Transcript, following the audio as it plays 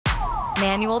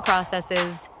manual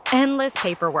processes, endless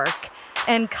paperwork,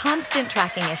 and constant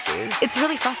tracking issues. It's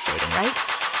really frustrating, right?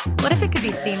 What if it could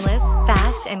be seamless,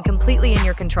 fast, and completely in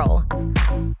your control?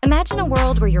 Imagine a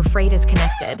world where your freight is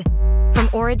connected, from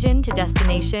origin to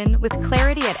destination, with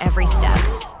clarity at every step.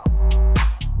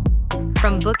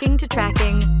 From booking to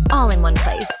tracking, all in one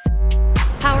place.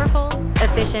 Powerful,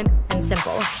 efficient, and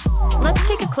simple. Let's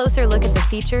take a closer look at the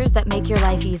features that make your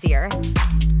life easier.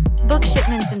 Book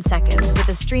shipments in seconds with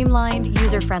a streamlined,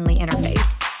 user-friendly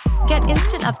interface. Get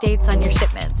instant updates on your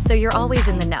shipments so you're always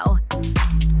in the know.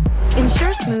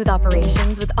 Ensure smooth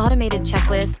operations with automated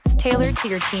checklists tailored to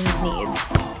your team's needs.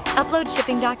 Upload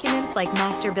shipping documents like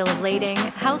master bill of lading,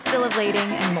 house bill of lading,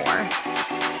 and more.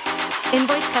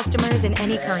 Invoice customers in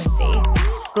any currency.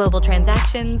 Global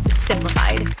transactions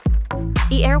simplified.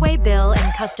 E-airway bill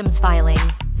and customs filing,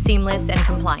 seamless and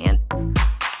compliant.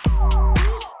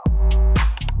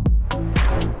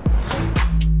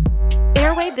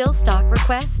 Airway bill stock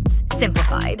requests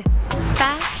simplified.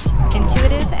 Fast,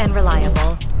 intuitive, and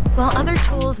reliable. While other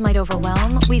tools might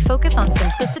overwhelm, we focus on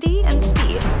simplicity and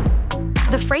speed.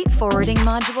 The Freight Forwarding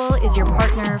module is your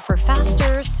partner for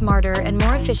faster, smarter, and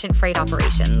more efficient freight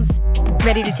operations.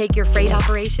 Ready to take your freight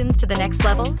operations to the next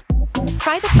level?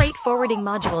 Try the Freight Forwarding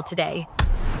module today.